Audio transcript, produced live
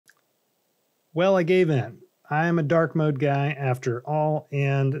Well, I gave in. I am a dark mode guy after all,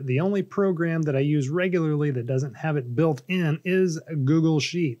 and the only program that I use regularly that doesn't have it built in is Google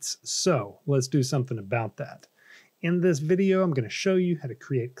Sheets. So let's do something about that. In this video, I'm going to show you how to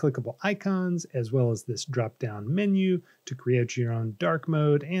create clickable icons as well as this drop-down menu to create your own dark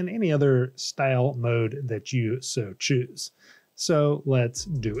mode and any other style mode that you so choose. So let's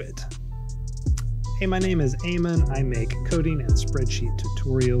do it. Hey, my name is Eamon. I make coding and spreadsheet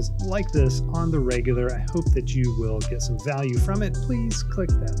tutorials like this on the regular. I hope that you will get some value from it. Please click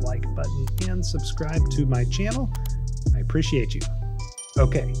that like button and subscribe to my channel. I appreciate you.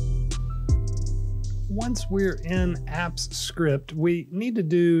 Okay. Once we're in apps script, we need to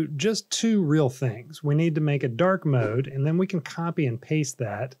do just two real things. We need to make a dark mode, and then we can copy and paste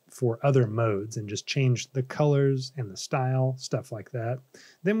that for other modes and just change the colors and the style, stuff like that.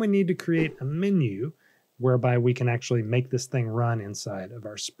 Then we need to create a menu whereby we can actually make this thing run inside of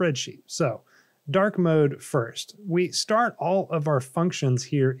our spreadsheet. So dark mode first. We start all of our functions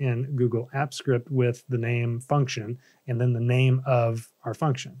here in Google Apps Script with the name function and then the name of our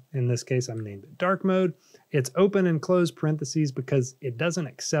function. In this case, I'm named it dark mode. It's open and close parentheses because it doesn't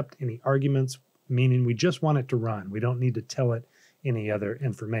accept any arguments, meaning we just want it to run. We don't need to tell it any other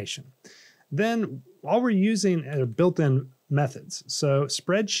information. Then all we're using are built-in methods. So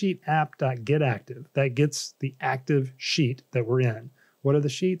spreadsheet app.getActive, that gets the active sheet that we're in. What are the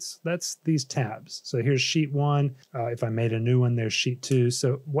sheets? That's these tabs. So here's sheet 1. If I made a new one, there's sheet 2.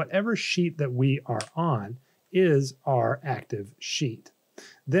 So whatever sheet that we are on is our active sheet.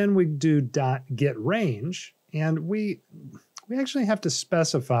 Then we do .getRange, and we actually have to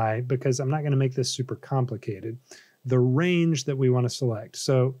specify, because I'm not going to make this super complicated, the range that we want to select.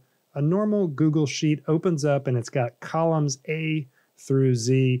 So a normal Google Sheet opens up and it's got columns A through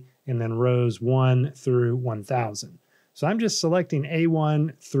Z and then rows 1 through 1000. So I'm just selecting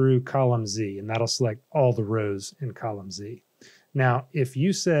A1 through column Z, and that'll select all the rows in column Z. Now, if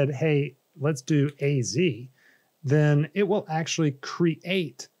you said, hey, let's do AZ, then it will actually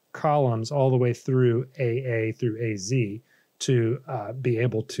create columns all the way through AA through AZ to be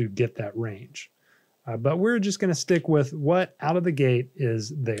able to get that range. But we're just going to stick with what out of the gate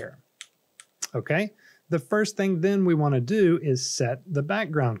is there. Okay, the first thing then we want to do is set the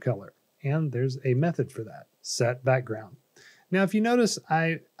background color. And there's a method for that, set background. Now, if you notice,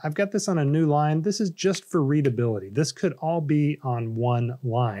 I've got this on a new line. This is just for readability. This could all be on one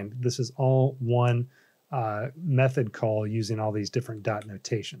line. This is all one method call using all these different dot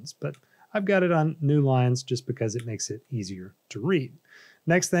notations. But I've got it on new lines just because it makes it easier to read.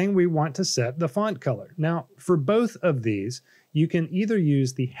 Next thing, we want to set the font color. Now, for both of these, you can either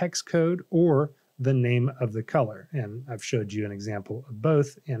use the hex code or the name of the color. And I've showed you an example of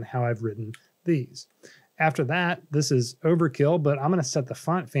both and how I've written these. After that, this is overkill, but I'm going to set the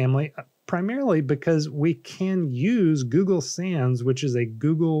font family primarily because we can use Google Sans, which is a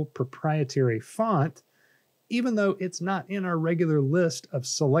Google proprietary font, even though it's not in our regular list of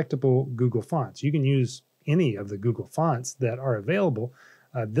selectable Google fonts. You can use any of the Google fonts that are available.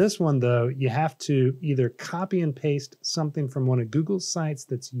 This one, though, you have to either copy and paste something from one of Google's sites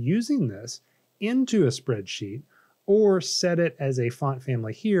that's using this into a spreadsheet, or set it as a font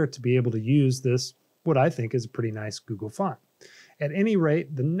family here to be able to use this, what I think is a pretty nice Google font. At any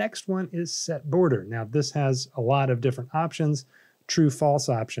rate, the next one is set border. Now, this has a lot of different options, true, false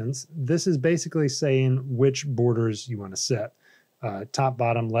options. This is basically saying which borders you want to set. Top,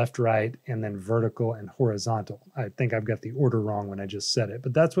 bottom, left, right, and then vertical and horizontal. I think I've got the order wrong when I just said it,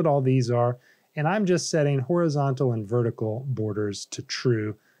 but that's what all these are. And I'm just setting horizontal and vertical borders to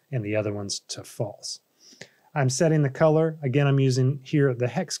true and the other ones to false. I'm setting the color. Again, I'm using here the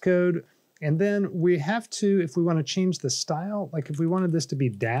hex code. And then we have to, if we want to change the style, like if we wanted this to be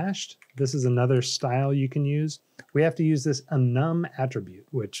dashed, this is another style you can use. We have to use this enum attribute,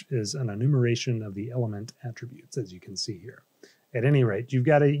 which is an enumeration of the element attributes, as you can see here. At any rate, you've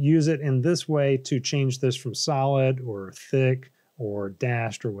got to use it in this way to change this from solid or thick or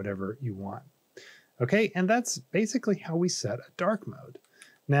dashed or whatever you want. Okay, and that's basically how we set a dark mode.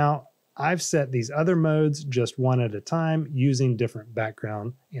 Now, I've set these other modes just one at a time using different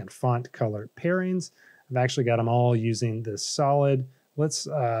background and font color pairings. I've actually got them all using this solid. Let's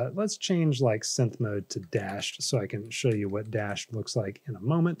change like synth mode to dashed so I can show you what dashed looks like in a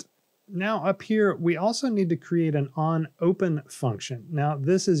moment. Now up here, we also need to create an onOpen function. Now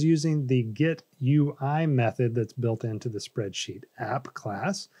this is using the getUI method that's built into the spreadsheet app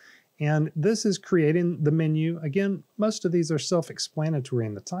class. And this is creating the menu. Again, most of these are self-explanatory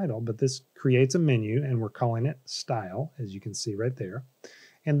in the title, but this creates a menu and we're calling it style, as you can see right there.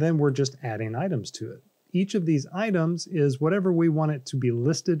 And then we're just adding items to it. each of these items is whatever we want it to be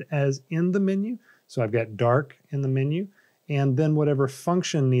listed as in the menu. So I've got dark in the menu, and then whatever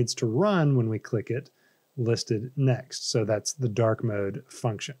function needs to run when we click it listed next. So that's the dark mode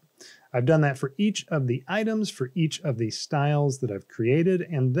function. I've done that for each of the items, for each of the styles that I've created,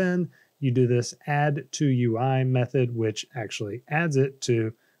 and then you do this add to UI method, which actually adds it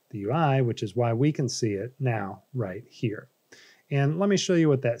to the UI, which is why we can see it now right here. And let me show you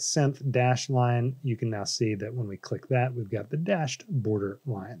what that synth dash line, you can now see that when we click that, we've got the dashed border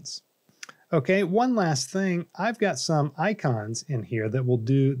lines. Okay, one last thing, I've got some icons in here that will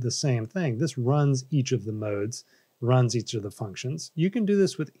do the same thing. This runs each of the modes, runs each of the functions. You can do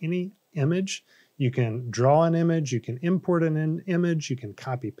this with any image. You can draw an image, you can import an image, you can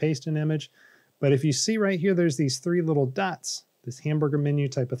copy paste an image. But if you see right here, there's these three little dots, this hamburger menu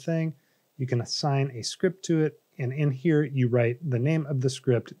type of thing. You can assign a script to it, and in here you write the name of the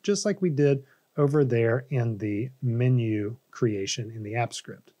script, just like we did over there in the menu creation in the app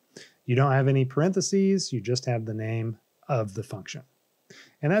script. You don't have any parentheses, you just have the name of the function.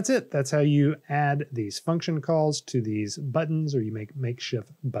 And that's it. That's how you add these function calls to these buttons, or you make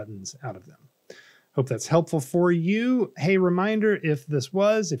makeshift buttons out of them. Hope that's helpful for you. Hey, reminder, if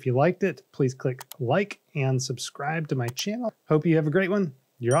you liked it, please click like and subscribe to my channel. Hope you have a great one.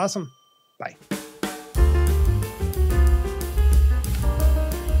 You're awesome. Bye.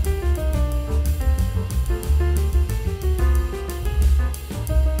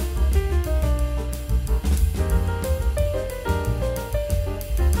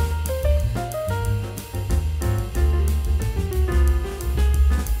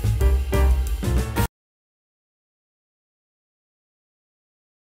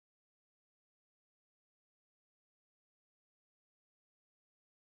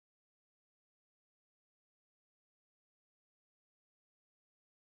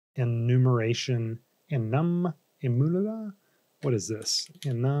 Enumeration, enum, emula. What is this?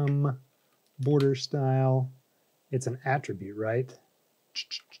 Enum, border style. It's an attribute, right?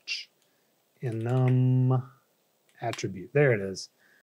 Enum attribute. There it is.